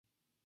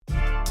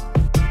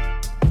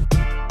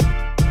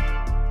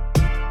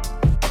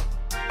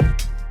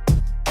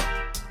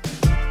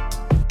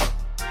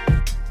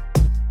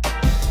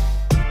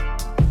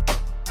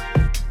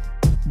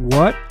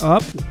What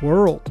up,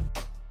 world?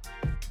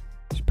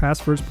 It's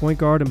past first point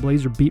guard and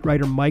Blazer beat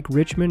writer Mike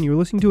Richman. You're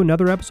listening to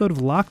another episode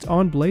of Locked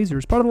On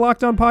Blazers, part of the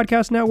Locked On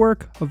Podcast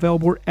Network,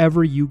 available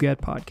wherever you get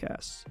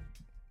podcasts.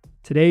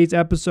 Today's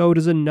episode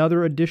is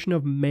another edition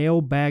of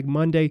Mailbag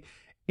Monday,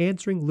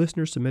 answering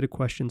listener-submitted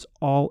questions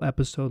all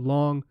episode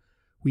long.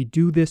 We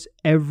do this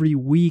every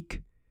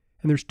week,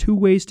 and there's two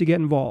ways to get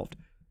involved.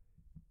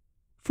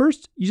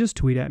 First, you just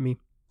tweet at me.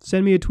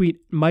 Send me a tweet,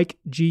 Mike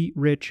G.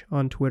 Rich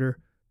on Twitter.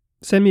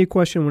 Send me a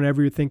question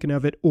whenever you're thinking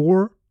of it,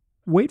 or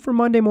wait for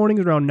Monday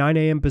mornings around 9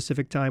 a.m.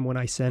 Pacific time when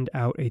I send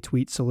out a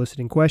tweet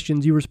soliciting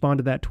questions. You respond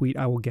to that tweet,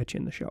 I will get you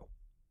in the show.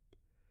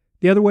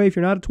 The other way, if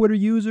you're not a Twitter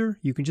user,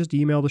 you can just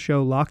email the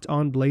show.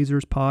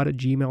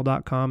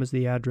 LockedOnBlazersPod@gmail.com is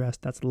the address.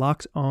 That's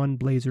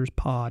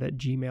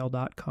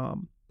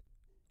LockedOnBlazersPod@gmail.com.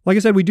 Like I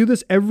said, we do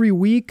this every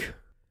week.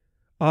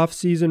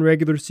 Off-season,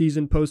 regular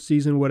season,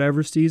 postseason,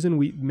 whatever season.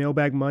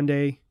 Mailbag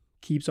Monday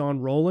keeps on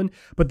rolling.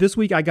 But this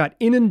week I got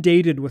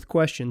inundated with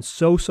questions.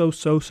 So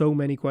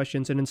many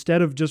questions. And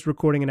instead of just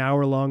recording an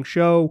hour-long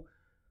show,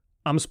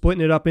 I'm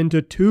splitting it up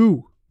into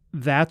two.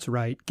 That's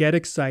right. Get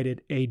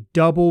excited. A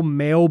double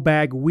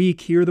mailbag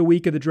week. Here the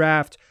week of the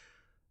draft.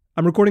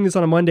 I'm recording this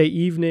on a Monday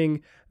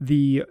evening.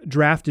 The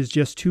draft is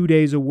just 2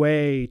 days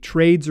away.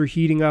 Trades are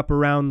heating up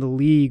around the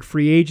league.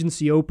 Free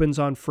agency opens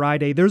on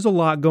Friday. There's a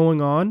lot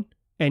going on.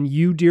 And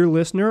you, dear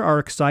listener, are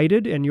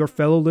excited. And your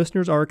fellow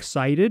listeners are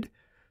excited.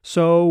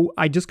 So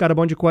I just got a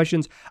bunch of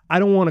questions. I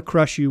don't want to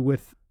crush you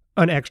with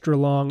an extra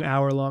long,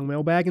 hour-long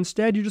mailbag.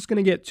 Instead, you're just going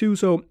to get two.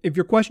 So if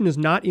your question is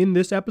not in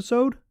this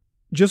episode,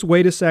 just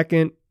wait a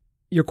second.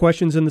 Your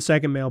question's in the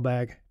second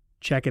mailbag.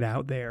 Check it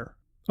out there.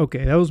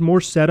 Okay, that was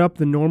more setup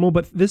than normal,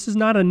 but this is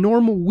not a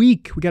normal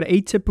week. We got an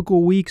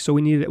atypical week, so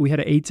we had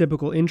an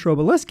atypical intro,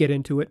 but let's get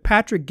into it.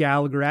 Patrick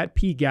Gallagher at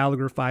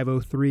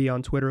pgallagher503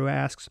 on Twitter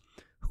asks,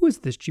 who is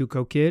this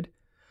JUCO kid?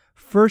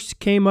 First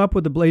came up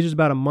with the Blazers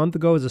about a month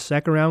ago as a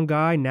second-round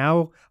guy.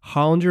 Now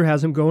Hollinger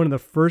has him going in the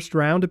first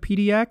round of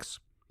PDX.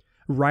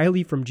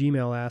 Riley from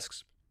Gmail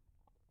asks,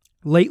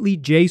 lately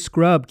Jay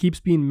Scrubb keeps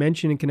being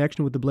mentioned in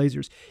connection with the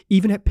Blazers,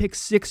 even at pick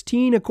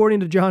 16, according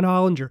to John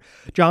Hollinger.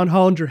 John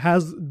Hollinger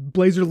has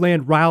Blazer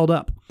land riled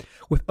up.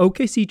 With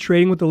OKC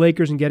trading with the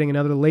Lakers and getting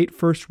another late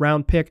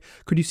first-round pick,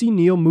 could you see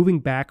Neil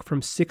moving back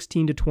from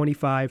 16 to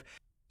 25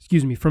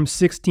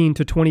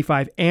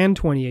 and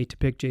 28 to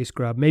pick Jay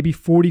Scrubb? Maybe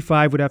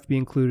 45 would have to be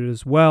included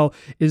as well.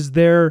 Is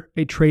there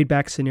a trade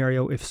back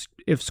scenario if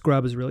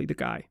Scrubb is really the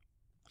guy?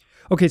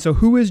 Okay, so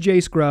who is Jay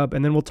Scrubb?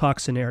 And then we'll talk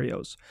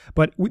scenarios.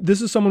 But this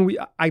is someone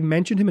I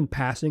mentioned him in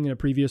passing in a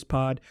previous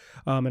pod,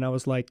 and I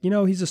was like,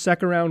 he's a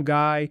second-round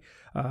guy.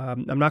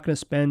 I'm not going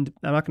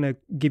to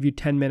give you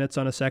 10 minutes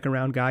on a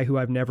second-round guy who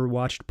I've never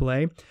watched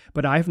play.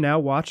 But I've now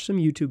watched some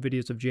YouTube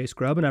videos of Jay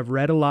Scrubb, and I've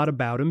read a lot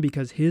about him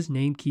because his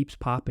name keeps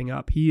popping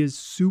up. He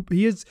is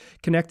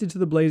connected to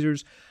the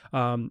Blazers.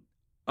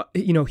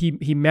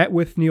 He met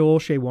with Neil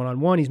Olshey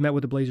one-on-one. He's met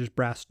with the Blazers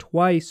brass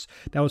twice.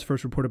 That was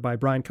first reported by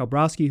Brian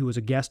Kalbrowski, who was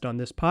a guest on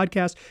this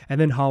podcast, and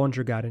then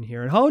Hollinger got in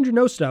here. And Hollinger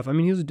knows stuff. I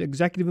mean, he was an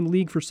executive in the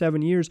league for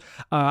 7 years.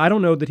 I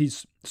don't know that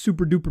he's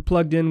super-duper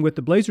plugged in with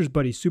the Blazers,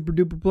 but he's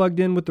super-duper plugged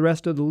in with the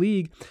rest of the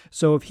league.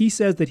 So if he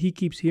says that he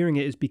keeps hearing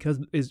it, is because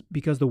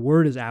the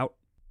word is out.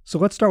 So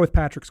let's start with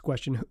Patrick's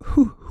question.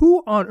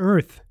 Who on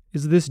earth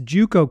is this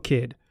JUCO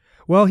kid?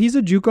 Well, he's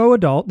a JUCO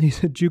adult.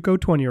 He's a JUCO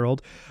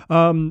 20-year-old.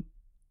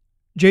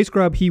 Jay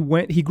Scrubb, he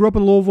grew up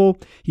in Louisville.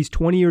 He's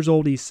 20 years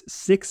old. He's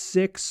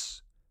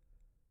 6'6",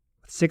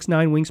 6'9"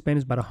 wingspan,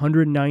 is about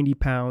 190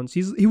 pounds.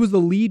 He was the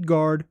lead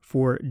guard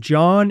for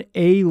John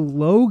A.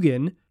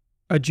 Logan,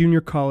 a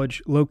junior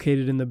college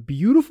located in the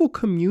beautiful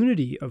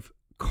community of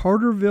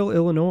Carterville,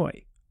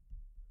 Illinois.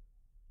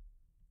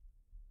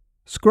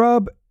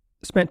 Scrubb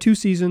spent 2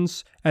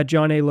 seasons at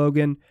John A.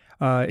 Logan.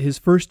 His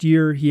first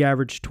year, he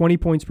averaged 20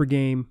 points per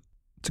game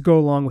to go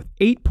along with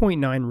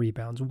 8.9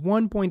 rebounds,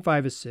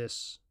 1.5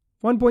 assists,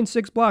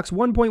 1.6 blocks,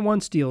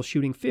 1.1 steals,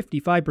 shooting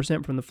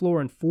 55% from the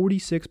floor and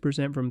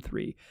 46% from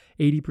three,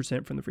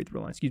 80% from the free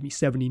throw line.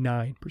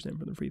 79%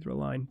 from the free throw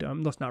line.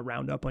 Let's not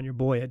round up on your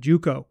boy at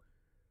JUCO.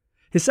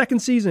 His second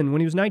season, when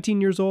he was 19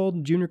 years old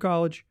in junior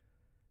college,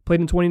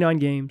 played in 29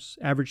 games,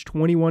 averaged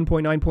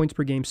 21.9 points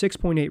per game,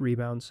 6.8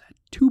 rebounds,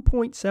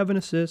 2.7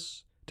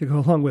 assists to go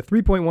along with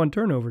 3.1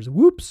 turnovers.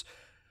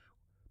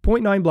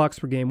 0.9 blocks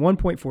per game,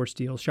 1.4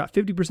 steals, shot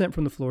 50%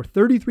 from the floor,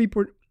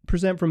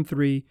 33% from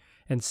three,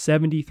 and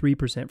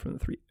 73% from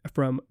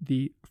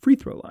the free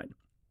throw line.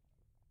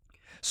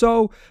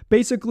 So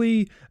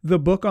basically, the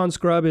book on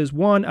Scrubb is,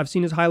 one, I've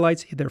seen his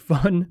highlights. They're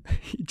fun.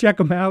 Check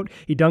him out.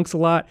 He dunks a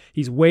lot.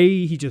 He's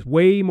just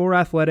way more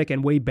athletic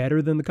and way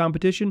better than the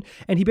competition.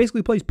 And he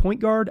basically plays point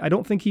guard. I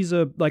don't think he's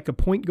a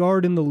point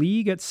guard in the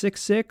league at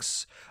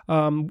 6'6",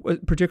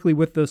 particularly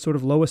with the sort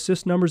of low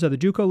assist numbers at the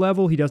JUCO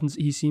level.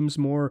 He seems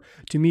more,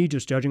 to me,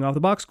 just judging off the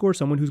box score,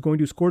 someone who's going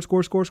to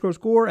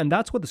score. And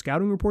that's what the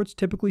scouting reports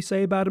typically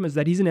say about him, is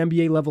that he's an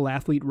NBA level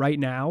athlete right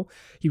now.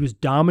 He was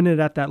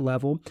dominant at that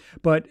level,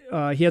 but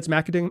he had some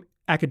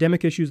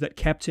academic issues that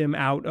kept him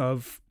out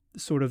of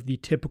sort of the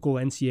typical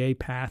NCAA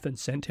path and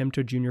sent him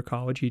to junior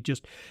college.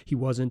 He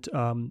wasn't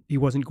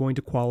going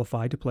to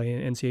qualify to play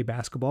in NCAA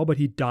basketball, but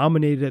he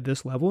dominated at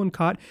this level and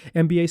caught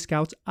NBA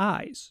scouts'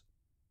 eyes.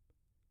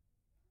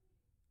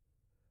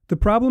 The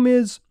problem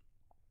is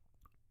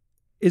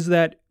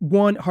that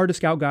one, hard to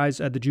scout guys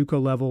at the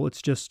JUCO level.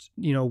 It's just,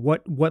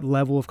 what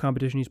level of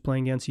competition he's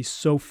playing against. He's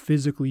so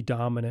physically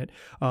dominant.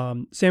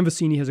 Sam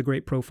Vecenie has a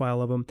great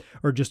profile of him,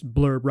 or just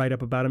blurb right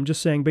up about him,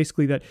 just saying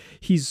basically that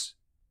he's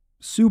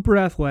super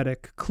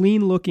athletic,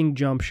 clean looking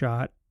jump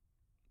shot,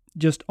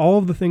 just all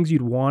of the things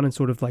you'd want in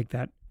sort of like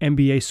that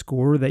NBA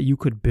scorer that you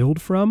could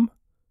build from.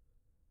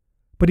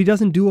 But he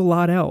doesn't do a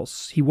lot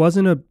else. He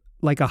wasn't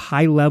a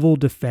high level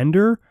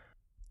defender.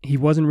 He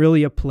wasn't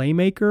really a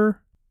playmaker.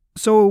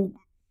 So,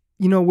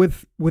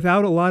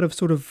 without a lot of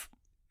sort of,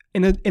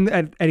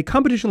 at a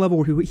competition level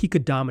where he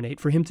could dominate,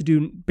 for him to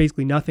do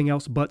basically nothing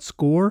else but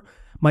score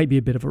might be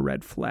a bit of a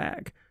red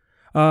flag.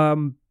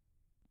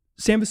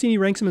 Sam Vecenie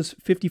ranks him as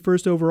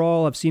 51st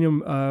overall. I've seen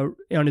him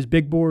on his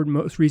big board,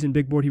 most recent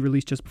big board he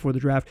released just before the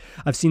draft.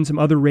 I've seen some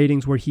other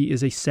ratings where he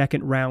is a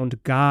second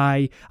round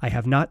guy. I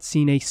have not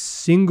seen a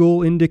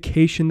single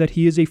indication that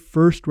he is a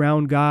first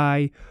round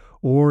guy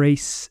or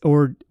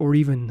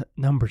even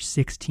number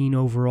 16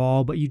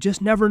 overall, but you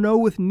just never know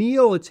with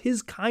Neal. It's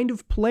his kind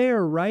of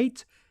player,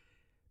 right?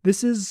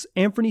 This is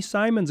Anthony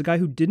Simons, a guy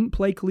who didn't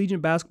play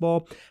collegiate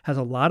basketball, has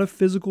a lot of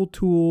physical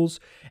tools,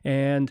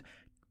 and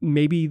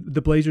maybe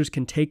the Blazers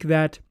can take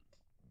that,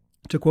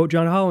 to quote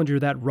John Hollinger,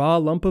 that raw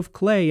lump of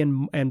clay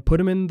and put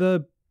him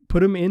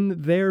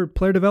in their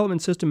player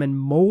development system and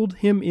mold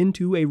him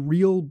into a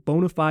real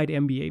bona fide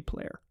NBA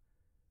player.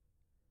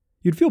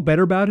 You'd feel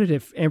better about it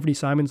if Anthony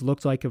Simons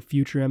looked like a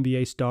future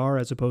NBA star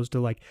as opposed to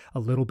like a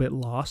little bit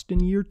lost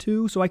in year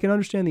two. So I can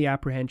understand the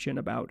apprehension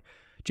about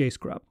Jay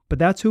Scrubb. But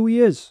that's who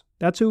he is.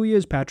 That's who he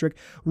is, Patrick.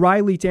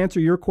 Riley, to answer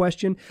your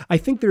question, I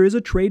think there is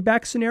a trade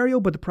back scenario,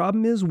 but the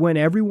problem is when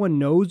everyone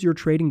knows you're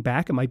trading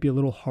back, it might be a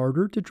little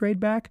harder to trade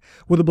back.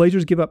 Will the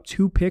Blazers give up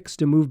 2 picks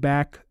to move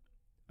back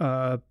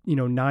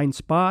 9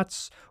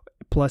 spots,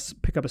 plus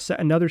pick up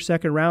another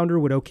second rounder?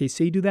 Would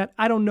OKC do that?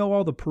 I don't know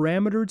all the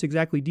parameters,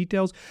 exactly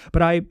details,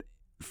 but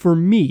for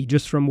me,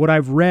 just from what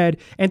I've read,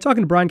 and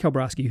talking to Brian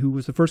Kalbrowski, who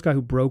was the first guy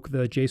who broke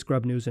the Jay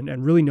Scrubb news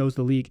and really knows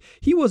the league,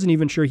 he wasn't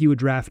even sure he would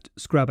draft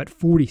Scrubb at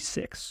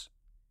 46,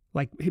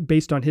 like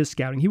based on his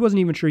scouting. He wasn't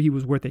even sure he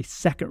was worth a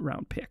second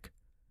round pick,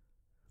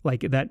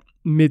 like that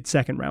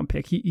mid-second round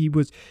pick. He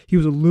was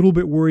a little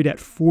bit worried at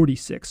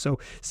 46, so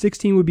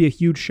 16 would be a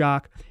huge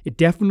shock. It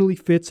definitely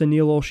fits a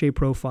Neal Olshey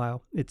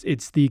profile.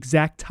 It's the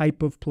exact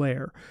type of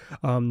player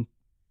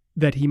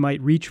that he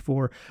might reach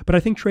for, but I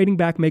think trading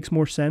back makes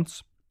more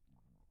sense.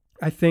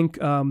 I think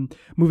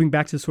moving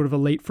back to sort of a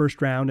late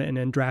first round and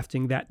then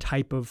drafting that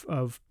type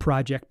of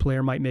project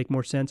player might make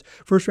more sense.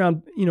 First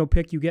round,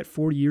 pick, you get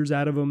 4 years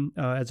out of them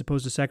as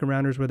opposed to second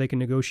rounders where they can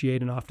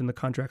negotiate, and often the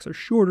contracts are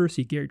shorter.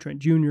 See Gary Trent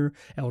Jr.,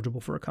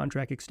 eligible for a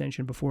contract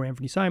extension before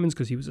Anthony Simons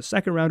because he was a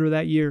second rounder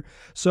that year.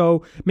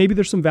 So maybe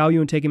there's some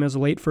value in taking him as a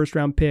late first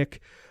round pick.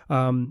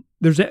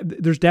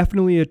 There's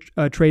definitely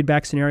a trade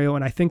back scenario,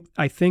 and I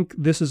think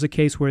this is a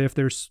case where if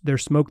there's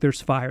smoke,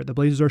 there's fire. The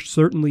Blazers are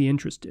certainly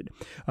interested.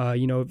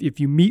 If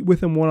you meet with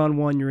them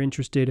one-on-one, you're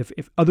interested.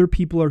 If other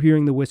people are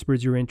hearing the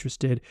whispers, you're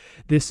interested.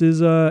 This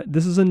is a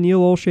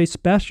Neal Olshey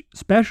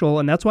special,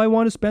 and that's why I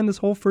want to spend this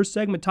whole first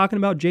segment talking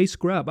about Jay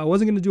Scrubb. I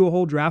wasn't going to do a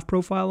whole draft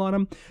profile on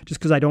him just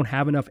because I don't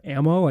have enough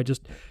ammo. It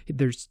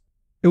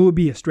would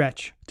be a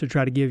stretch to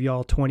try to give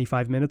y'all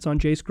 25 minutes on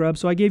Jay Scrubb,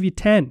 so I gave you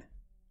 10.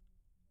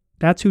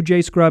 That's who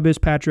Jay Scrubb is,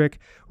 Patrick.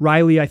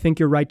 Riley, I think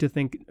you're right to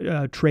think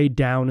trade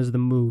down is the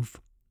move.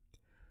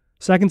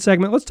 Second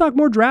segment, let's talk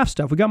more draft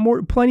stuff. We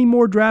got plenty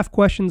more draft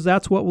questions.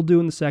 That's what we'll do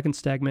in the second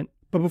segment.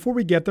 But before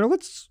we get there,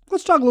 let's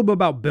talk a little bit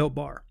about Built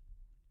Bar.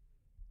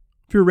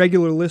 If you're a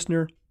regular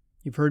listener,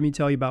 you've heard me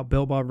tell you about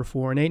Built Bar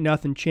before, and ain't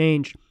nothing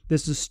changed.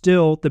 This is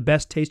still the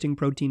best tasting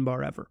protein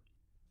bar ever.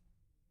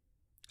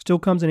 Still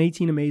comes in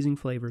 18 amazing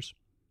flavors.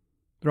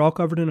 They're all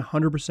covered in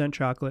 100%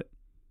 chocolate.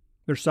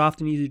 They're soft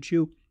and easy to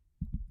chew.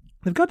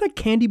 They've got that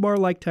candy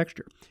bar-like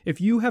texture.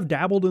 If you have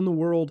dabbled in the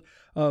world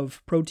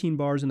of protein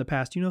bars in the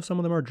past, some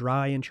of them are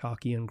dry and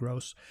chalky and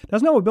gross.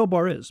 That's not what Built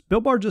Bar is.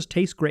 Built Bar just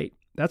tastes great.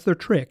 That's their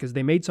trick, is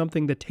they made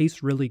something that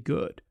tastes really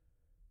good.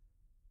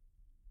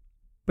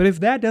 But if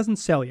that doesn't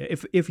sell you,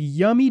 if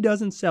yummy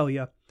doesn't sell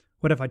you,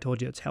 what if I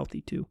told you it's healthy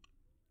too?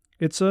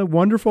 It's a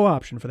wonderful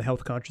option for the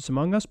health conscious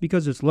among us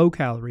because it's low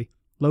calorie,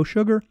 low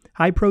sugar,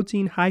 high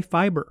protein, high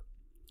fiber.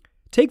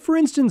 Take, for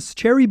instance,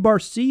 Cherry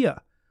Barcia,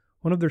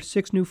 one of their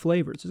 6 new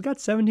flavors. It's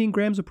got 17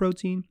 grams of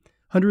protein,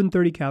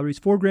 130 calories,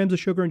 4 grams of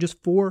sugar, and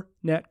just 4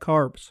 net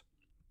carbs.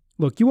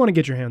 Look, you want to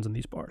get your hands on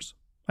these bars.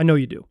 I know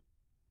you do.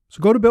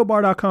 So go to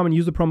BuiltBar.com and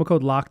use the promo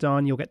code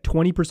LOCKEDON. You'll get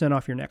 20%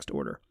 off your next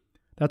order.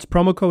 That's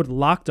promo code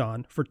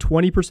LOCKEDON for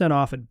 20%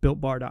 off at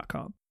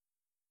BuiltBar.com.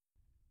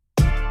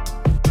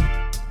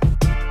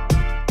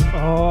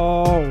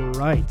 All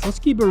right, let's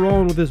keep it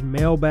rolling with this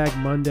Mailbag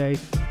Monday.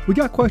 We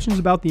got questions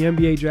about the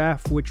NBA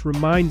draft, which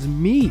reminds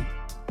me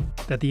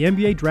that the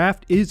NBA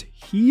draft is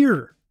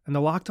here. And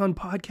the Locked On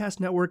Podcast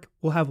Network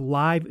will have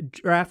live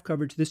draft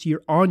coverage this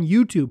year on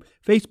YouTube,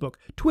 Facebook,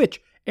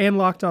 Twitch, and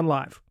Locked On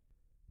Live.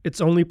 It's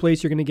the only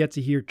place you're going to get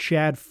to hear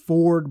Chad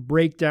Ford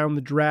break down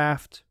the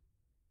draft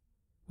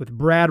with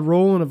Brad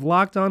Rowland of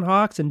Locked On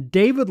Hawks and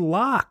David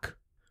Locke,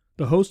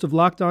 the host of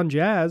Locked On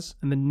Jazz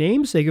and the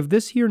namesake of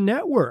this here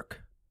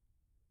network.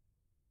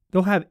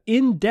 They'll have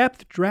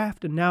in-depth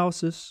draft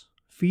analysis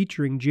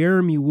featuring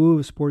Jeremy Woo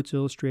of Sports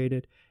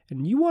Illustrated.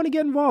 And you want to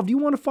get involved, you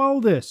want to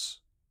follow this,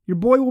 your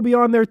boy will be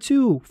on there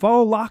too.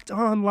 Follow Locked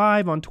On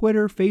Live on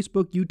Twitter,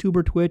 Facebook, YouTube,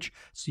 or Twitch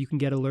so you can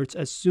get alerts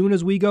as soon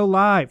as we go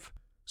live.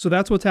 So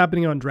that's what's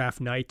happening on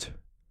draft night.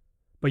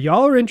 But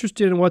y'all are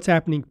interested in what's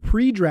happening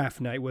pre-draft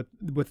night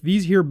with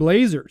these here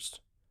Blazers.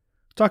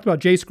 Talked about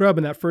Jay Scrubb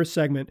in that first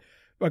segment,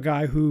 a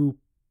guy who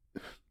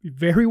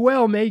very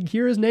well may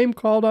hear his name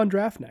called on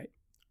draft night.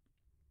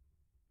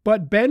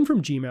 But Ben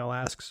from Gmail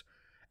asks,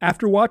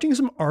 after watching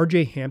some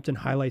RJ Hampton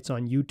highlights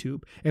on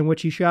YouTube, in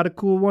which he shot a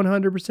cool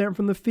 100%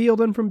 from the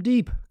field and from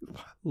deep.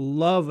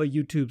 Love a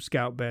YouTube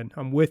scout, Ben.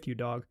 I'm with you,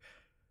 dog.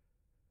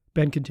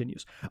 Ben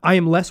continues, I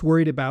am less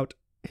worried about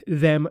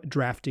them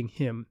drafting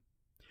him.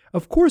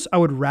 Of course, I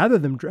would rather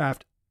them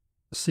draft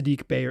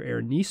Saddiq Bey or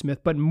Aaron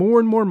Nesmith, but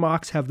more and more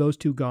mocks have those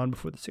two gone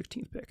before the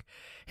 16th pick.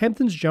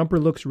 Hampton's jumper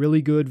looks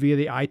really good via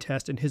the eye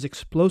test, and his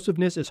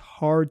explosiveness is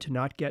hard to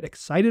not get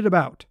excited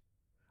about.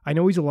 I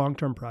know he's a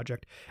long-term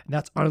project, and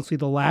that's honestly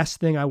the last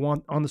thing I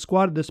want on the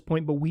squad at this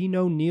point, but we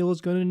know Neil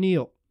is going to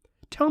kneel.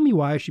 Tell me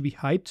why I should be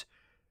hyped,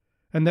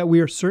 and that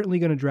we are certainly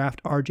going to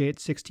draft RJ at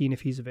 16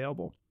 if he's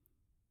available.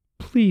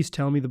 Please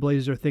tell me the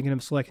Blazers are thinking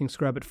of selecting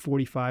Scrubb at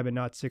 45 and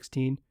not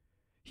 16.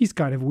 He's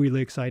kind of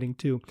weirdly exciting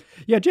too.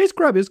 Yeah, Jay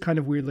Scrubb is kind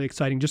of weirdly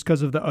exciting just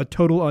because of the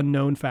total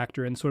unknown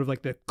factor and sort of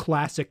like the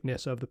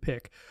classicness of the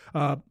pick.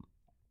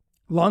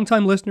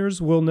 Longtime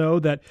listeners will know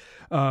that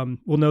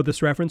will know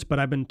this reference, but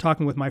I've been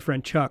talking with my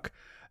friend Chuck,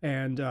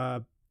 and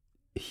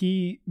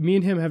me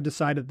and him have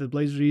decided the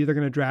Blazers are either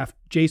going to draft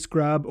Jay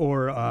Scrubb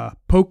or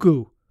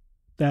Poku.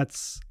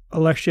 That's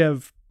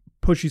Alexev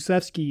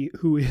Pokusevski,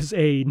 who is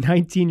a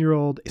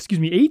 18-year-old,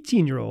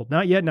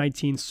 not yet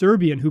 19,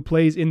 Serbian who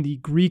plays in the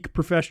Greek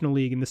professional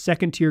league, in the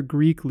second-tier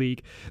Greek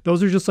league.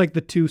 Those are just like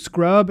the two.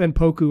 Scrubb and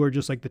Poku are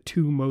just like the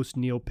two most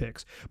Neil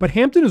picks. But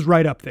Hampton is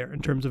right up there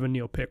in terms of a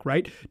Neil pick,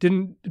 right?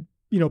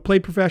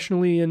 Played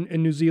professionally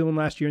in New Zealand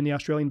last year in the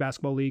Australian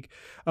Basketball League.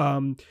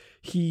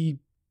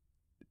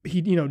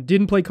 He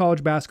didn't play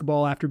college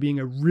basketball after being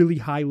a really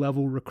high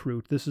level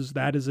recruit.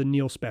 That is a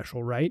Neil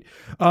special, right?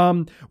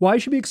 Why I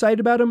should be excited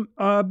about him?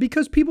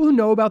 Because people who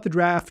know about the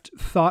draft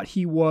thought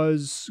he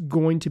was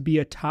going to be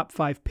a top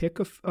 5 pick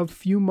a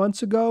few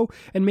months ago,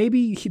 and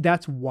maybe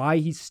that's why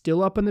he's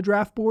still up on the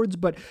draft boards.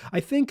 But I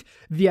think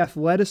the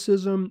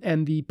athleticism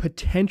and the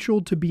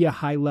potential to be a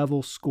high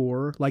level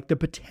scorer, like the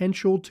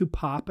potential to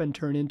pop and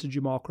turn into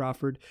Jamal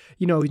Crawford.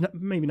 He's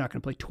maybe not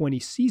going to play 20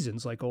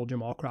 seasons like old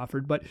Jamal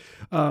Crawford, but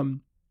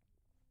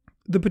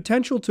the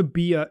potential to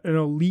be an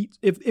elite,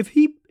 if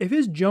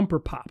his jumper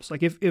pops,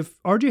 like if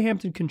RJ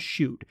Hampton can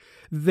shoot,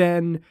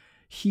 then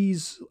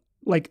he's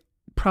like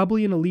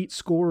probably an elite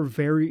scorer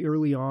very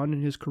early on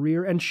in his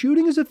career. And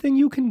shooting is a thing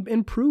you can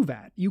improve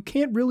at. You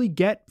can't really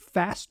get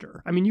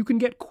faster. I mean, you can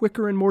get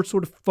quicker and more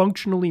sort of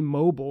functionally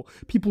mobile.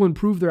 People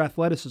improve their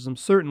athleticism,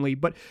 certainly,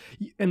 but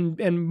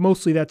and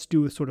mostly that's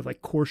due with sort of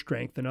like core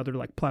strength and other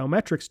like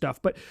plyometric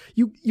stuff. But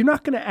you're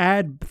not going to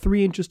add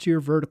 3 inches to your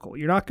vertical.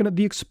 You're not going to,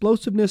 the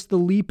explosiveness, the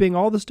leaping,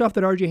 all the stuff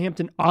that RJ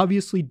Hampton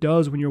obviously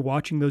does when you're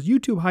watching those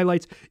YouTube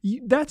highlights.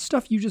 That's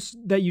stuff you just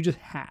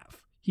have.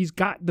 He's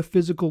got the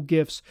physical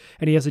gifts,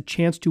 and he has a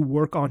chance to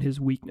work on his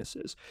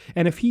weaknesses.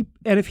 And if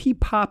he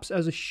pops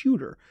as a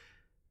shooter,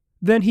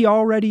 then he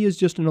already is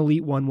just an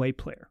elite one-way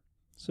player.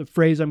 It's a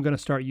phrase I'm going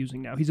to start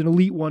using now. He's an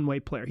elite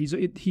one-way player.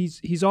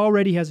 He's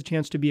already has a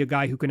chance to be a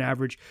guy who can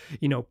average,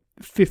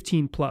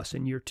 15 plus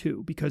in year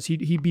 2, because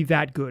he'd be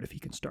that good if he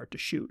can start to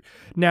shoot.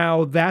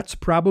 Now that's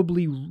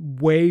probably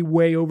way,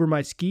 way over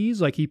my skis.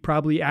 Like he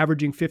probably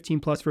averaging 15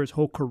 plus for his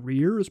whole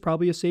career is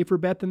probably a safer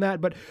bet than that.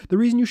 But the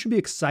reason you should be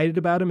excited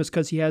about him is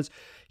because he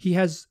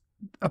has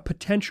a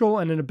potential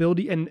and an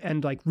ability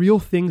and like real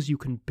things you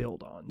can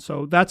build on.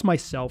 So that's my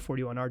sell for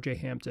you on RJ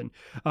Hampton.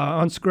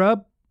 On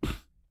Scrubb,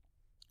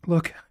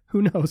 look,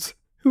 who knows?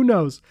 Who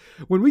knows?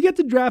 When we get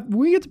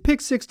to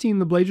pick 16,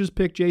 the Blazers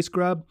pick Jay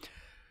Scrubb.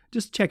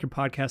 Just check your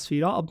podcast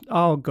feed.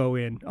 I'll go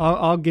in.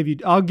 I'll give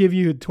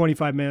you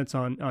 25 minutes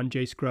on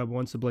Jay Scrubb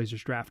once the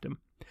Blazers draft him.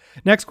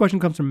 Next question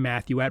comes from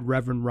Matthew at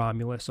Reverend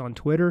Romulus on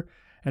Twitter,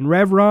 and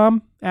Rev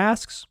Rom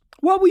asks,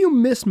 "What will you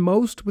miss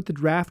most with the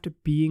draft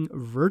being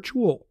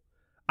virtual?"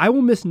 I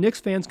will miss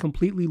Knicks fans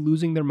completely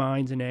losing their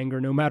minds in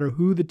anger no matter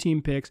who the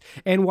team picks,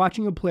 and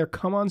watching a player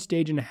come on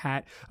stage in a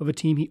hat of a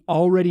team he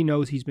already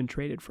knows he's been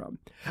traded from.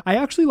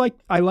 I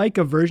like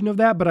a version of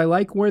that, but I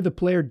like where the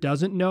player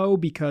doesn't know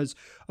because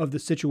of the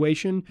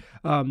situation.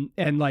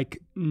 And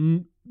like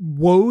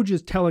Woj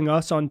is telling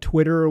us on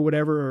Twitter or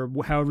whatever,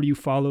 or however you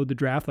follow the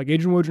draft, like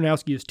Adrian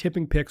Wojnarowski is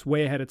tipping picks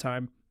way ahead of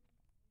time.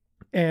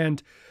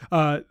 And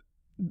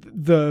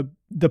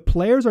the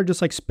players are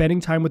just like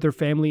spending time with their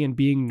family and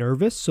being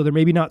nervous, so they're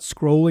maybe not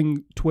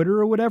scrolling Twitter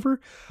or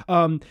whatever.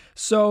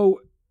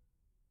 So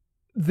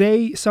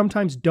they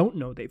sometimes don't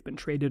know they've been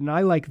traded, and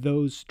I like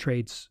those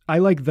trades. I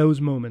like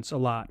those moments a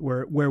lot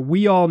where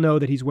we all know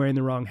that he's wearing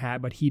the wrong hat,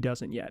 but he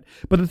doesn't yet.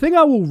 But the thing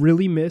I will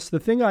really miss,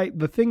 the thing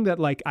that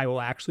like I will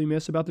actually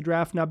miss about the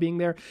draft not being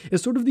there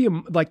is sort of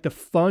the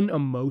fun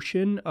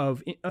emotion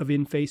of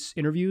in-face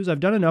interviews. I've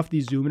done enough of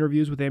these Zoom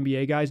interviews with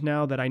NBA guys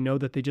now that I know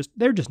that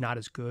they're just not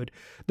as good.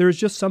 There's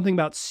just something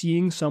about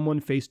seeing someone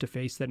face to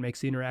face that makes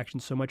the interaction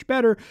so much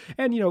better.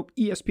 And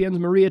ESPN's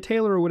Maria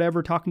Taylor or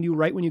whatever talking to you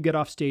right when you get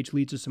off stage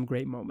leads to some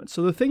great moments.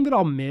 So the thing that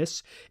I'll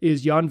miss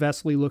is Jan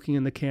Vesely looking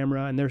in the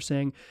camera and they're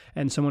saying,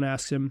 and someone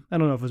asks him, I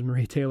don't know if it was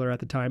Maria Taylor at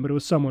the time, but it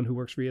was someone who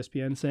works for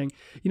ESPN saying,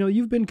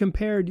 you've been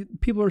compared,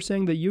 people are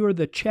saying that you are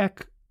the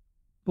Czech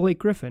Blake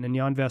Griffin. And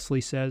Jan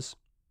Vesely says,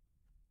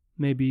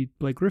 maybe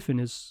Blake Griffin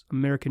is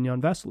American Jan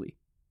Vesely.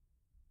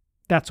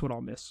 That's what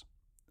I'll miss.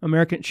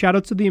 Shout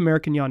out to the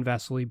American Jan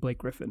Vesely, Blake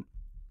Griffin.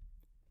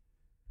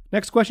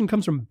 Next question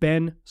comes from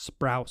Ben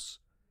Sprouse,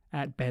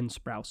 at Ben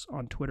Sprouse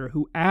on Twitter,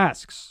 who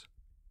asks,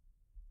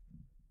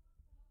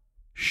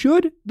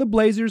 should the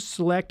Blazers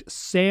select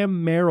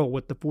Sam Merrill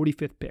with the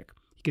 45th pick?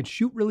 He can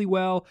shoot really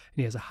well, and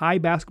he has a high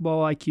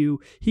basketball IQ.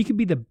 He could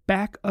be the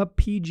backup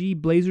PG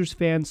Blazers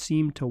fans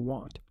seem to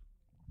want.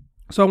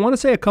 So I want to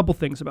say a couple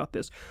things about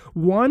this.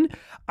 One,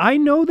 I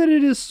know that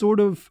it is sort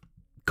of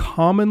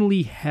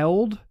commonly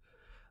held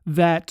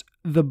that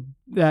the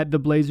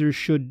Blazers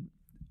should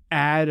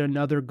add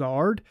another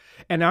guard,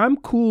 and I'm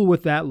cool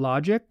with that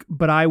logic,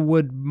 but I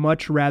would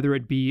much rather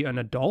it be an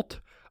adult.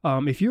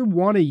 If you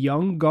want a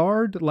young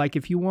guard, like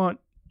if you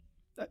want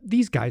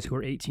these guys who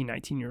are 18,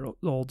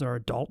 19-year-olds are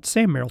adults.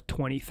 Sam Merrill,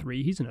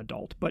 23, he's an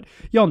adult, but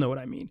y'all know what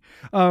I mean.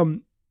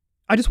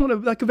 I just want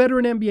a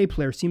veteran NBA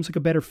player seems like a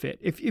better fit.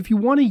 If you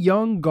want a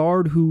young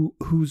guard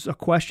who's a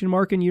question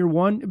mark in year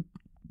one,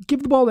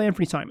 give the ball to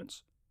Anthony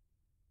Simons.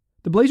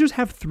 The Blazers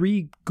have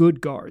 3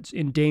 good guards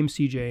in Dame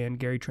CJ and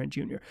Gary Trent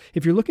Jr.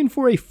 If you're looking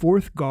for a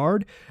 4th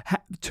guard,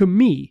 to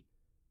me,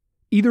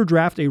 either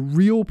draft a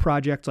real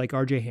project like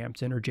RJ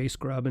Hampton or Jay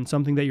Scrubb and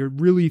something that you're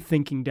really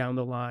thinking down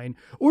the line,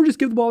 or just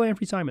give the ball to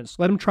Anthony Simons.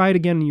 Let him try it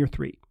again in year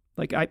 3.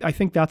 Like I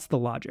think that's the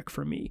logic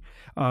for me.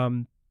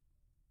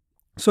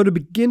 So to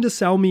begin to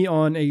sell me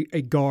on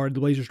a guard, the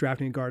Blazers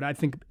drafting a guard, I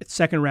think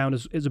second round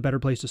is a better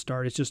place to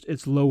start.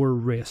 It's lower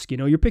risk.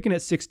 You're picking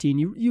at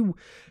 16.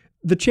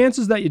 The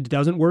chances that it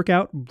doesn't work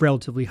out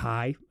relatively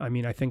high. I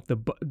mean, I think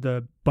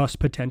the bust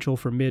potential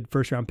for mid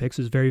first round picks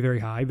is very, very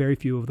high. Very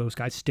few of those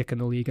guys stick in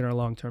the league and are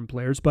long-term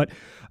players. But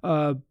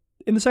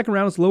in the second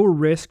round, it's lower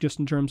risk just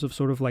in terms of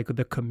sort of like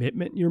the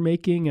commitment you're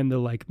making and the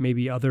like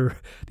maybe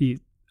the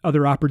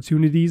other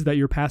opportunities that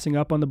you're passing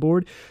up on the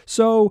board.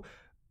 So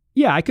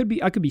yeah, I could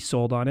be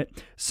sold on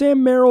it.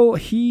 Sam Merrill,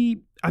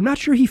 I'm not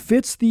sure he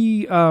fits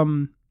the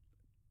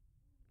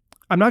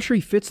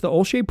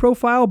Olshey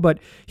profile, but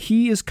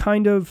he is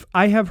kind of,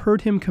 I have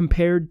heard him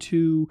compared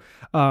to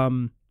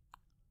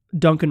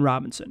Duncan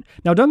Robinson.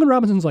 Now, Duncan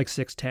Robinson's like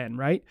 6'10",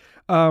 right?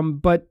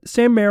 But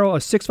Sam Merrill, a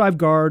 6'5"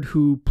 guard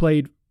who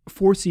played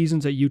 4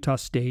 seasons at Utah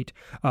State,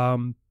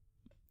 an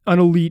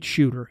elite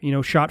shooter,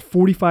 shot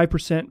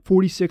 45%,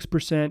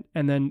 46%,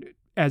 and then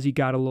as he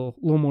got a little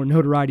more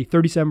notoriety,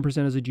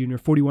 37% as a junior,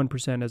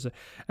 41%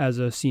 as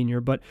a senior,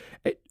 but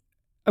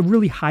a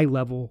really high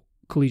level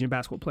collegiate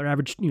basketball player,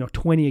 averaged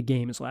 20 a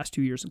game his last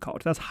 2 years in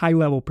college. That's high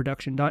level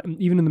production,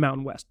 even in the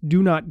Mountain West.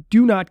 Do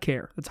not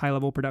care. That's high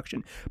level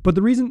production. But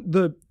the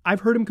reason I've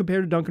heard him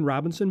compared to Duncan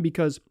Robinson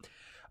because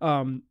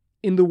in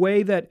the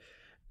way that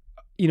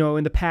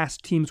in the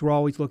past teams were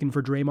always looking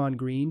for Draymond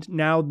Green,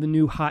 now the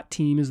new hot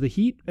team is the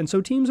Heat, and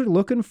so teams are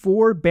looking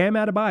for Bam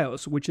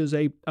Adebayo, which is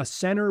a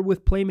center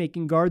with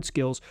playmaking guard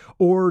skills,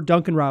 or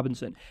Duncan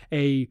Robinson,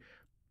 a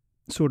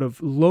sort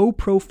of low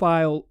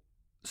profile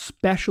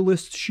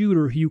specialist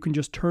shooter who you can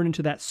just turn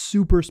into that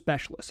super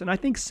specialist. And I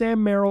think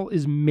Sam Merrill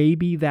is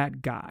maybe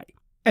that guy.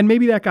 And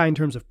maybe that guy in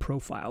terms of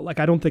profile. Like,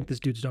 I don't think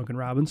this dude's Duncan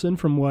Robinson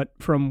from what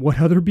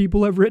other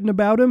people have written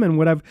about him and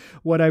what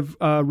I've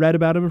read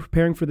about him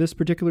preparing for this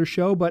particular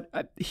show. But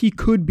he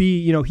could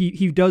be,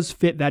 he does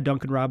fit that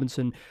Duncan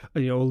Robinson,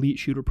 elite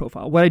shooter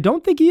profile. What I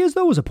don't think he is,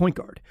 though, is a point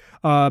guard.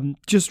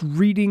 Just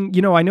reading,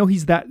 I know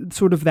he's that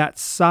sort of that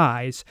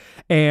size,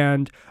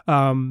 and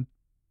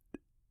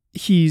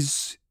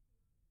he's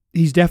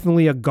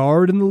definitely a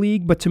guard in the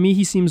league, but to me,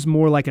 he seems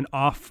more like an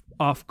off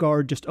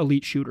guard, just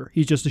elite shooter.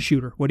 He's just a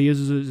shooter. What he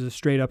is a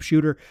straight up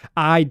shooter.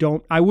 I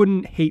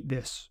wouldn't hate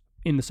this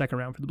in the second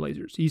round for the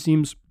Blazers. He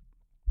seems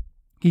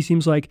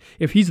like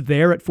if he's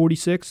there at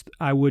 46th,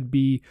 I would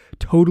be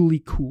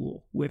totally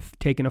cool with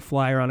taking a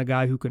flyer on a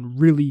guy who can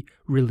really,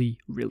 really,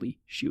 really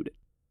shoot it.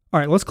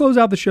 All right, let's close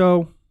out the show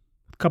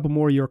with a couple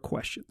more of your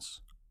questions.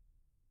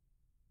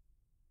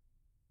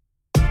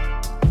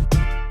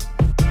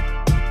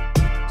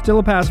 Still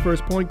a pass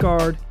first point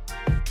guard.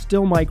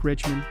 Still Mike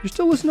Richmond. You're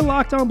still listening to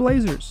Locked On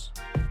Blazers.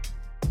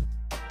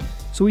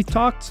 So we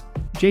talked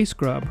Jay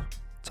Scrubb.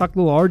 Talked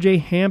a little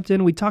RJ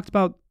Hampton. We talked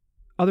about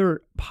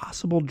other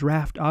possible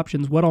draft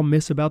options, what I'll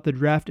miss about the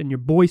draft, and your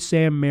boy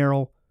Sam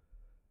Merrill.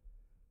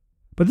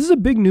 But this is a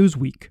big news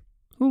week.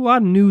 A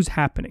lot of news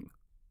happening.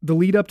 The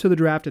lead up to the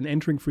draft and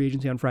entering free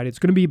agency on Friday. It's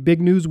going to be a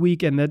big news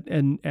week, and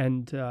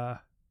the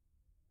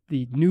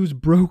news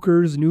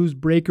brokers, news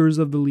breakers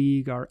of the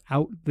league are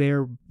out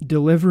there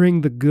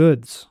delivering the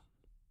goods.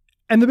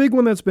 And the big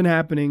one that's been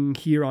happening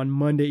here on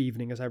Monday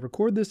evening as I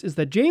record this is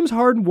that James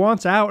Harden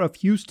wants out of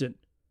Houston.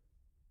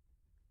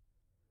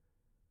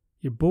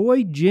 Your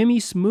boy Jimmy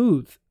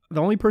Smooth.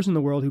 The only person in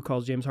the world who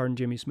calls James Harden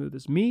Jimmy Smooth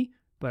is me,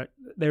 but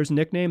there's a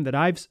nickname that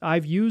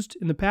I've used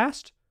in the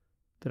past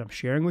that I'm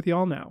sharing with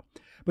y'all now.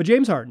 But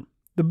James Harden,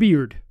 the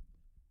beard,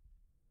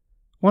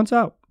 wants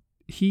out.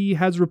 He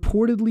has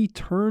reportedly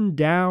turned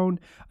down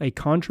a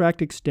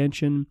contract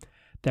extension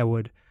that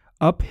would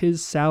up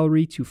his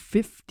salary to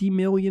 $50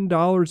 million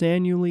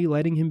annually,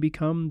 letting him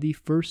become the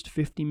first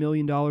 $50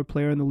 million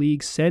player in the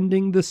league,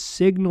 sending the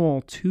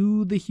signal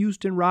to the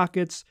Houston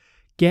Rockets,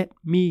 get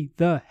me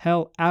the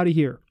hell out of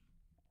here.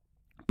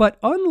 But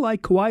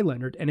unlike Kawhi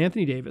Leonard and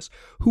Anthony Davis,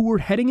 who were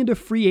heading into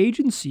free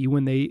agency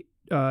when they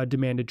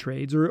demanded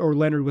trades, or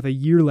Leonard with a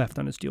year left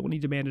on his deal when he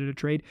demanded a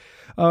trade,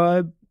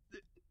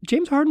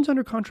 James Harden's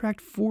under contract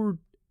for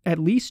at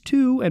least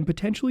 2 and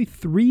potentially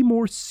 3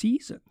 more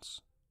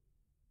seasons.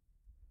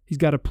 He's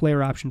got a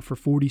player option for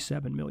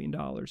 $47 million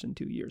in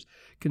 2 years.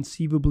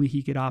 Conceivably,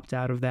 he could opt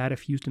out of that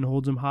if Houston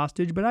holds him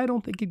hostage, but I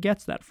don't think it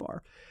gets that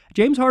far.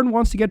 James Harden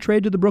wants to get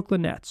traded to the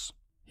Brooklyn Nets.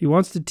 He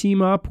wants to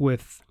team up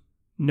with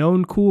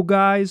known cool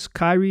guys,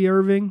 Kyrie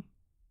Irving,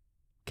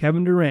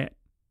 Kevin Durant,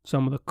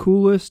 some of the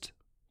coolest,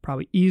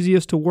 probably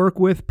easiest to work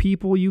with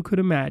people you could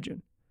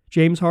imagine.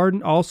 James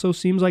Harden also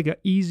seems like an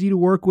easy to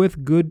work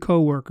with, good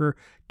coworker.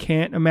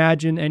 Can't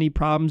imagine any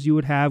problems you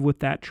would have with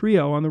that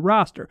trio on the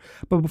roster.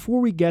 But before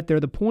we get there,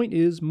 the point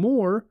is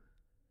more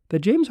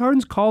that James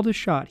Harden's called his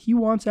shot. He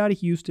wants out of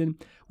Houston.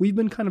 We've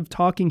been kind of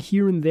talking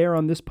here and there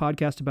on this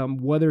podcast about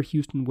whether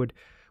Houston would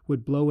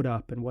blow it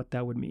up and what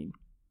that would mean.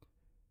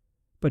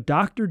 But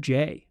Dr.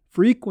 J,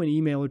 frequent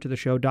emailer to the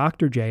show,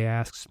 Dr. J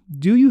asks,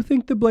 do you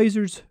think the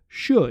Blazers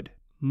should,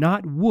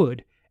 not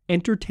would,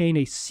 entertain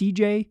a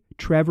CJ,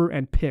 Trevor,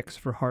 and picks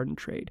for Harden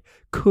trade?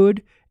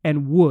 Could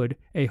and would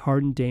a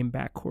Harden-Dame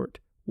backcourt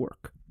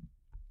work?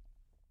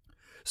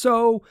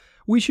 So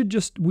we should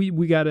just,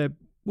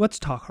 let's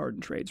talk Harden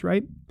trades,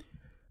 right?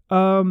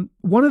 One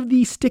of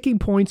the sticking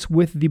points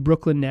with the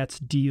Brooklyn Nets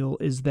deal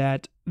is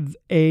that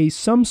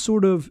some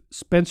sort of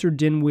Spencer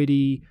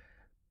Dinwiddie,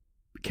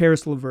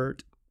 Karis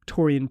LeVert,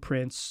 Taurean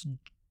Prince,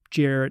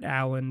 Jarrett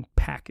Allen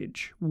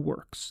package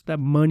works. That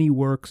money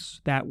works,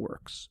 that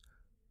works.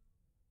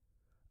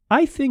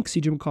 I think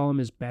CJ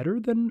McCollum is better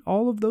than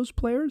all of those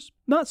players.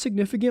 Not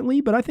significantly,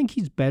 but I think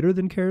he's better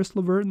than Karis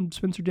LeVert and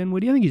Spencer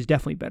Dinwiddie. I think he's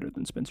definitely better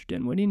than Spencer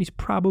Dinwiddie, and he's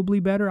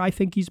probably better. I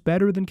think he's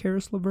better than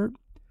Karis LeVert.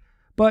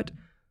 But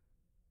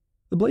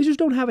the Blazers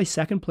don't have a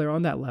second player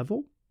on that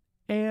level,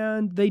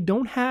 and they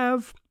don't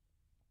have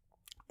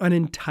an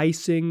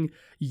enticing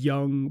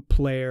young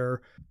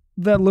player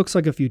that looks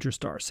like a future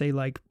star, say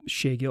like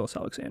Shai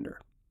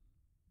Gilgeous-Alexander.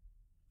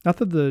 Not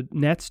that the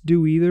Nets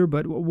do either,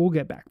 but we'll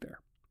get back there.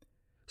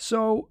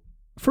 So,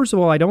 first of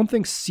all, I don't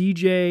think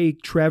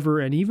CJ, Trevor,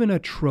 and even a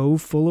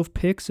trove full of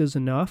picks is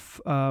enough.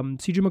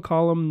 CJ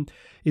McCollum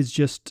is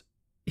just,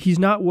 he's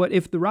not what,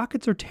 if the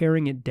Rockets are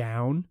tearing it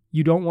down,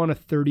 you don't want a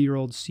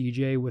 30-year-old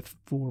CJ with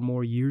 4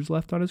 more years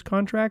left on his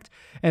contract,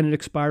 and an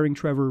expiring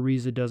Trevor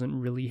Ariza doesn't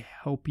really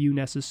help you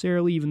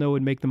necessarily, even though it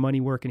would make the money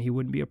work and he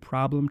wouldn't be a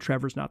problem.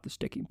 Trevor's not the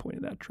sticking point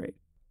of that trade.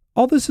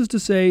 All this is to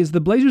say is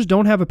the Blazers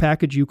don't have a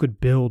package you could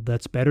build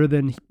that's better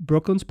than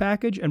Brooklyn's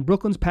package, and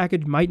Brooklyn's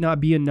package might not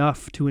be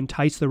enough to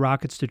entice the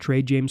Rockets to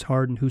trade James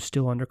Harden, who's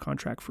still under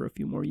contract for a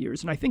few more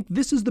years. And I think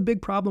this is the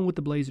big problem with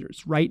the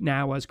Blazers right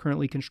now as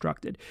currently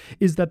constructed,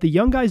 is that the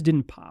young guys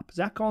didn't pop.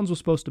 Zach Collins was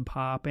supposed to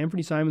pop.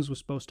 Anthony Simons was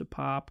supposed to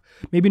pop.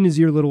 Maybe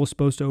Nazir Little was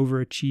supposed to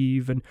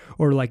overachieve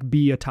or like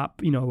be a top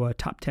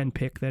 10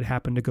 pick that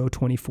happened to go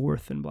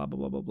 24th and blah, blah,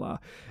 blah, blah, blah.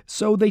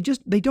 So they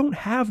don't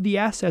have the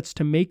assets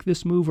to make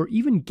this move or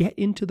even get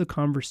into the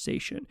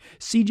conversation.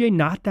 CJ,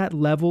 not that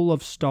level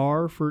of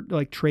star for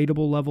like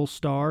tradable level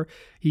star.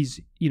 He's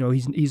a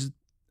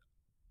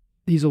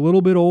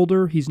little bit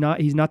older. He's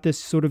not this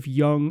sort of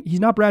young. He's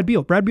not Brad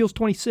Beal. Brad Beal's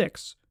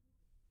 26.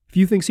 If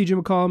you think CJ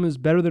McCollum is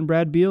better than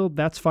Brad Beal,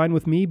 that's fine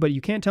with me, but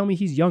you can't tell me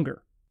he's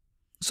younger.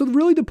 So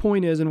really the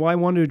point is, and why I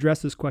wanted to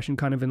address this question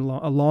kind of in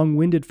a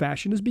long-winded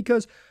fashion, is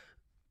because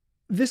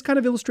this kind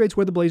of illustrates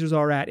where the Blazers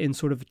are at in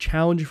sort of a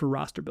challenge for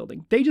roster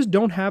building. They just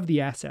don't have the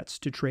assets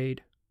to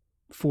trade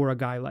for a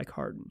guy like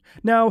Harden.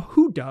 Now,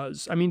 who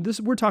does? I mean,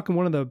 we're talking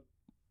one of the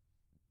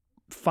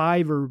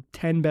 5 or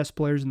 10 best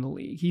players in the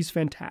league. He's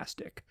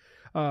fantastic.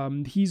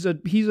 He's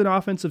an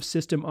offensive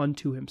system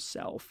unto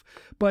himself.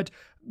 But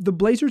the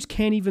Blazers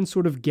can't even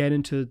sort of get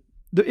into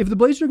if the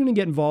Blazers are going to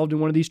get involved in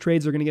one of these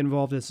trades, they're going to get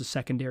involved as a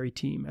secondary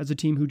team, as a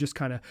team who just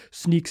kind of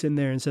sneaks in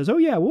there and says, "Oh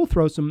yeah,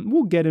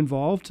 we'll get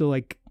involved to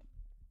like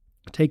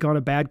take on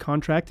a bad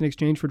contract in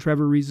exchange for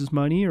Trevor Ariza's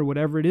money or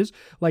whatever it is.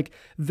 Like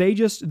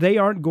they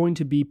aren't going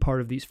to be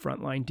part of these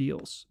frontline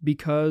deals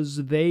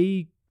because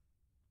they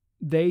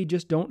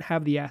just don't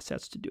have the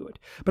assets to do it.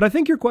 But I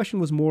think your question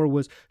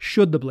was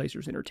should the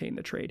Blazers entertain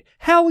the trade?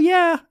 Hell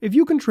yeah. If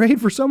you can trade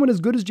for someone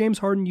as good as James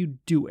Harden, you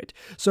do it.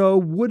 So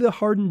would a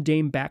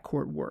Harden-Dame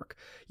backcourt work?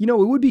 It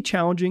would be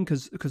challenging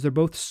because they're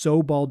both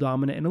so ball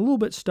dominant and a little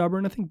bit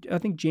stubborn. I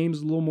think James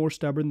is a little more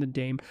stubborn than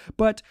Dame,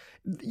 but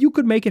you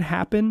could make it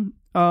happen.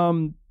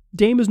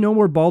 Dame is no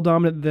more ball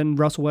dominant than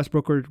Russell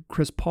Westbrook or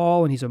Chris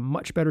Paul, and he's a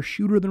much better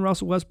shooter than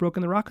Russell Westbrook,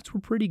 and the Rockets were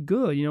pretty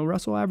good.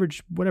 Russell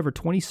averaged,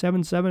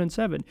 27, 7, and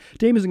 7.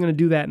 Dame isn't going to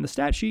do that in the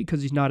stat sheet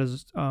because he's not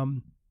as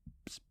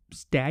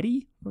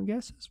statty, I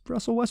guess, as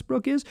Russell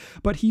Westbrook is,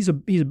 but he's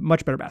a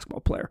much better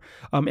basketball player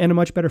and a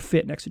much better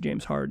fit next to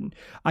James Harden.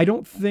 I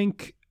don't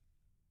think,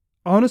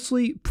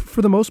 honestly,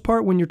 for the most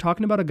part, when you're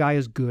talking about a guy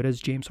as good as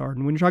James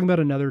Harden, when you're talking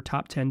about another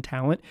top 10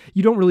 talent,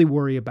 you don't really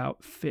worry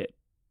about fit.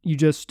 You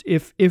just,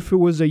 if it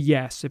was a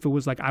yes, if it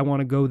was like, I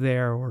want to go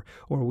there, or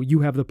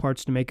you have the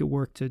parts to make it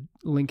work to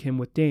link him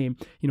with Dame,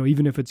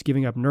 even if it's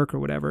giving up Nurk or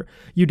whatever,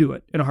 you do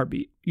it in a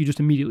heartbeat. You just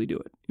immediately do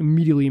it.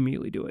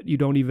 Immediately do it. You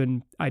don't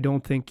even, I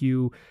don't think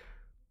you,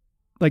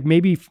 like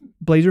maybe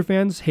Blazer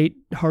fans hate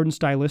Harden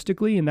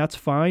stylistically, and that's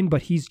fine,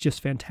 but he's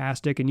just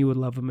fantastic, and you would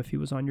love him if he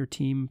was on your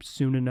team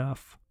soon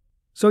enough.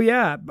 So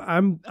yeah,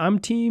 I'm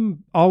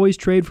team always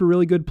trade for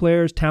really good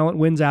players. Talent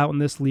wins out in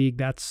this league.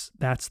 That's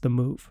the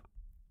move.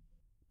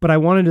 But I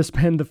wanted to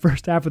spend the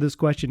first half of this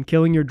question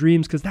killing your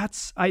dreams because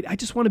I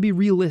just want to be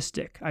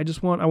realistic. I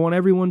want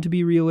everyone to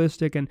be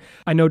realistic. And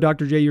I know,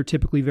 Dr. J, you're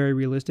typically very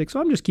realistic,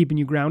 so I'm just keeping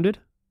you grounded.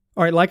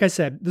 All right, like I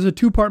said, this is a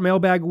 2-part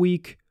mailbag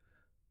week.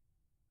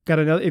 Got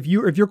another. If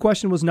your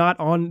question was not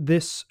on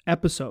this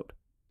episode,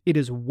 it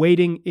is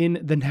waiting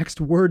in the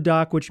next Word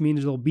doc, which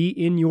means it'll be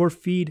in your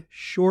feed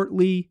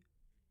shortly.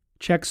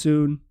 Check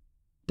soon.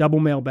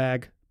 Double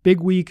mailbag. Big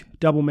week,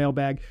 double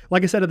mailbag.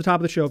 Like I said at the top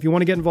of the show, if you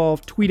want to get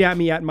involved, tweet at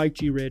me at Mike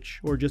G.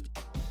 Rich, or just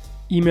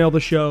email the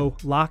show,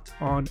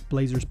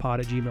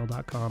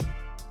 lockedonblazerspod@gmail.com.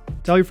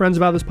 Tell your friends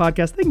about this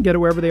podcast. They can get it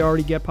wherever they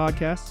already get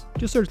podcasts.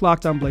 Just search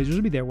Locked On Blazers.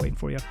 It'll be there waiting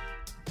for you.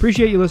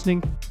 Appreciate you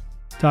listening.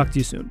 Talk to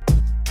you soon.